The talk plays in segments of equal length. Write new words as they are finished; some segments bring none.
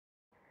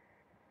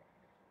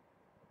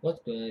What's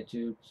going on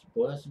YouTube? It's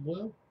your boy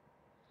Will,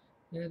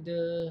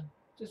 and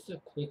just a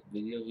quick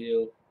video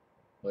here.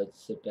 Let's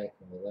sit back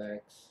and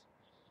relax.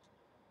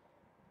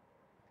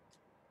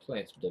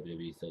 Playing some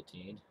WWE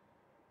 13.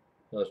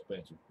 I was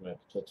playing some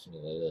American Truck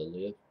Simulator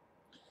earlier.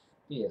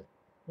 But yeah,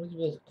 I want to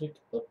give us a quick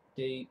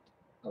update.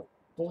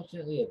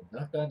 Unfortunately, I've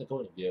not gotten the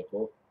voting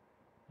vehicle.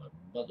 My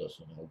mother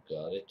somehow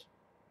got it.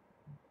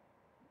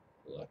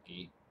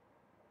 Lucky.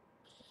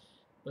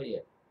 But yeah,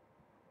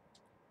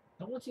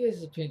 I want you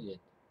guys' opinion.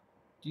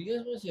 Do you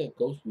guys want to see a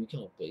Ghost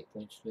Recon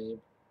Breakpoint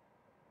stream?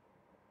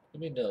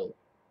 Let me know.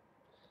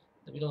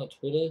 Let me know on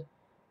Twitter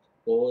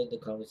or in the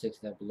comment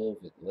section down below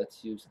if it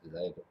lets you, because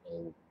I don't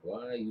know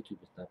why YouTube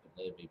has not been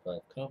letting me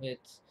find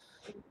comments.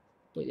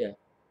 But yeah,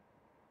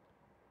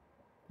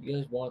 you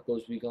guys want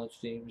Ghost Recon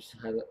streams?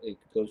 Have a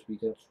Ghost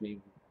Recon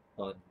stream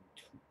on,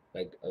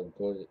 like, I'm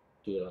going to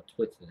do it on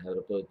Twitch and have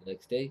it uploaded the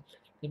next day.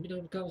 Let me know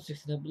in the comment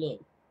section down below,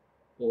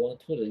 or on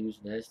Twitter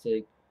using the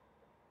hashtag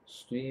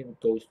Stream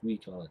Ghost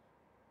Recon.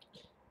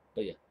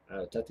 But yeah,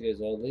 I'll talk to you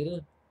guys all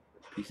later.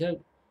 Peace out.